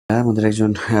আমাদের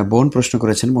একজন বোন প্রশ্ন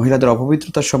করেছেন, মহিলাদের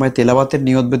অপবিত্রতার সময় তেলাওয়াতের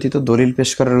নিয়ত ব্যতীত দলিল পেশ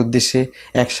করার উদ্দেশ্যে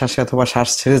এক শ্বাসে অথবা শ্বাস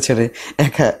ছেড়ে ছেড়ে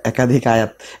একাধিক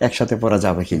আয়াত একসাথে পড়া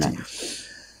যাবে কিনা?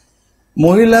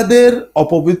 মহিলাদের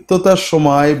অপবিত্রতার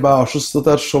সময় বা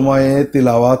অসুস্থতার সময়ে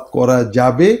তিলাওয়াত করা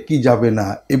যাবে কি যাবে না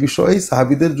এ বিষয়ে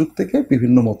সাহাবীদের যুগ থেকে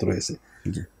বিভিন্ন মত রয়েছে।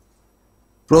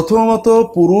 প্রথমত,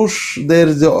 পুরুষদের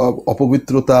যে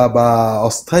অপবিত্রতা বা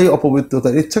অস্থায়ী অপবিত্রতা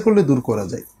ইচ্ছা করলে দূর করা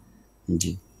যায়।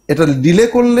 এটা ডিলে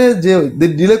করলে যে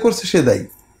ডিলে করছে সে দায়ী।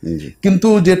 কিন্তু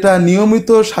যেটা নিয়মিত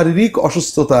শারীরিক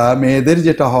অসুস্থতা মেয়েদের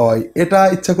যেটা হয়, এটা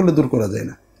ইচ্ছা করলে দূর করা যায়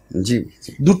না।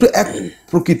 দুটো এক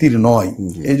প্রকৃতির নয়।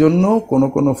 এই জন্য কোন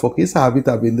কোন ফকিহ সাহাবী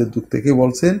তাবিঈনদের যুগ থেকে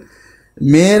বলছেন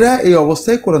মেয়েরা এই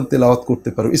অবস্থায় কোরআন তেলাওয়াত করতে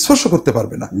পারবে, স্পর্শ করতে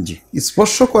পারবে না।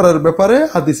 স্পর্শ করার ব্যাপারে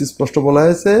হাদিস স্পষ্ট বলা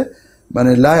হয়েছে,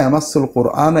 মানে লা ইয়ামাসসুল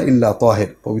কুরআন ইল্লা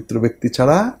তাহির, পবিত্র ব্যক্তি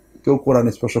ছাড়া কেউ কোরআন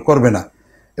স্পর্শ করবে না।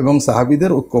 এবং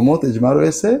সাহাবীদের ঐক্যমত ইজমা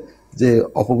রয়েছে যে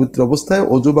অপবিত্র অবস্থায়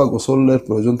ওযু বা গোসলের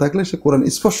প্রয়োজন থাকলে সে কোরআন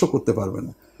স্পর্শ করতে পারবে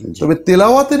না। তবে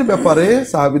তেলাওয়াতের ব্যাপারে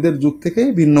সাহাবীদের যুগ থেকেই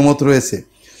ভিন্ন মত রয়েছে।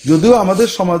 যদিও আমাদের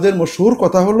সমাজের মশহুর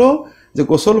কথা হলো যে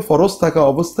গোসল ফরজ থাকা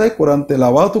অবস্থায় কোরআন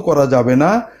তেলাওয়াতও করা যাবে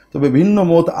না, তবে ভিন্ন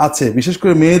মত আছে, বিশেষ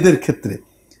করে মেয়েদের ক্ষেত্রে।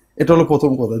 এটা হলো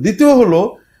প্রথম কথা। দ্বিতীয় হলো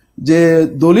যে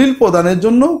দলিল প্রদানের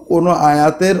জন্য কোনো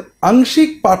আয়াতের আংশিক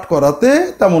পাঠ করাতে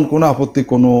তেমন কোনো আপত্তি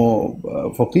কোনো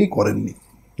ফকিহ করেননি,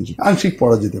 আংশিক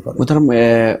পড়া যেতে পারে।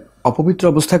 অপবিত্র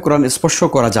অবস্থায় কোরআন স্পর্শ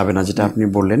করা যাবে না যেটা আপনি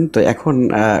বললেন, তো এখন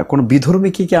কোন বিধর্মী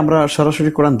কি আমরা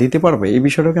সরাসরি কোরআন দিতে পারবে? এই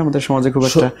বিষয়টাকে আমাদের সমাজে খুব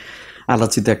একটা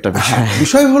আলোচিত একটা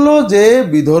বিষয় হলো যে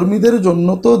বিধর্মীদের জন্য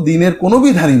তো দিনের কোনো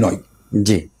বিধানই নয়।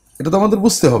 এটা তো আমাদের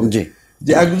বুঝতে হবে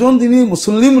যে একজন যিনি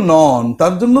মুসলিম নন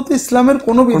তার জন্য তো ইসলামের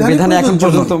কোনো বিধান এখন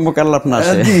পর্যন্ত মুকাল্লাফ না।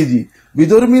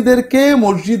 বিধর্মীদেরকে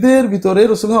মসজিদের ভিতরে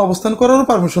রাসূলুল্লাহ অবস্থান করারও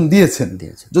পারমিশন দিয়েছেন,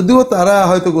 যদিও তারা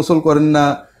হয়তো গোসল করেন না,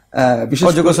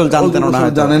 বিশেষ গোসল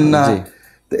জানেন না।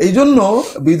 এই জন্য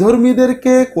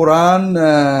বিধর্মীদেরকে কোরআন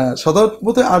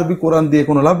সদাপ্রত আরবি কোরআন দিয়ে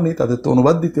কোনো লাভ নেই, তাদের তো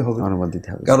অনুবাদ দিতে হবে।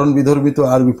 কারণ বিধর্মী তো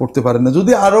আরবি পড়তে পারেন না।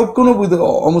 যদি আরো কোনো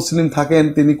অমুসলিম থাকেন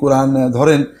তিনি কোরআন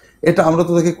ধরেন, এটা আমরা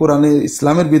তো তাকে কোরআনে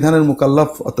ইসলামের বিধানের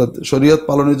মুকাল্লাফ অর্থাৎ শরীয়ত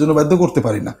পালনের জন্য বাধ্য করতে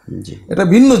পারি না, এটা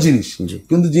ভিন্ন জিনিস।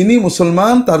 কিন্তু যিনি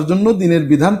মুসলমান তার জন্য দিনের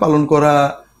বিধান পালন করা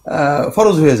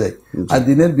ফরজ হয়ে যায়। আর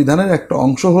দিনের বিধানের একটা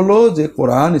অংশ হলো যে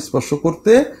কোরআন স্পর্শ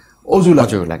করতে ওযু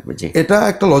লাগবে। এটা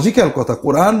একটা লজিক্যাল কথা।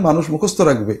 কোরআন মানুষ মুখস্থ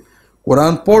রাখবে,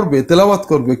 কোরআন পড়বে, তেলাওয়াত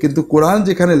করবে, কিন্তু কোরআন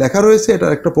যেখানে লেখা রয়েছে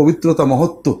এটার একটা পবিত্রতা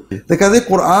মহত্ব দেখা যায়।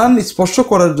 কোরআন স্পর্শ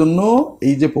করার জন্য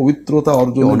এই যে পবিত্রতা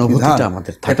অর্জনের বিধান,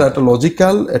 এটা একটা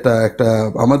লজিক্যাল, এটা একটা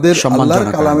আমাদের আল্লাহর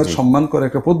কালামের সম্মান করার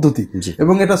একটা পদ্ধতি,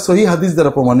 এবং এটা সহিহ হাদিস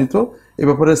দ্বারা প্রমাণিত। এ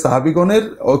ব্যাপারে সাহাবীগণের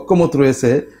ঐক্যমত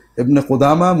রয়েছে। ইবনে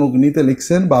কুদামা মুগনিতে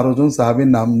লিখছেন 12 জন সাহাবীর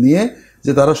নাম নিয়ে,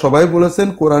 যে তারা সবাই বলেছেন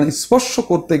কোরআন স্পর্শ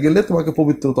করতে গেলে তোমাকে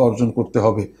পবিত্রতা অর্জন করতে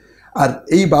হবে। আর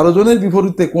এই 12 জনের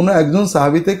বিপরীতে কোনো একজন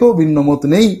সাহাবী থেকেও ভিন্ন মত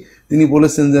নেই, তিনি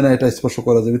বলেছেন যে না এটা স্পর্শ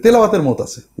করা যাবে। তেলাওয়াতের মত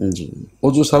আছে,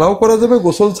 ওযু ছাড়াও করা যাবে,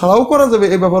 গোসল ছাড়াও করা যাবে,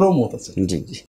 এ ব্যাপারেও মত আছে।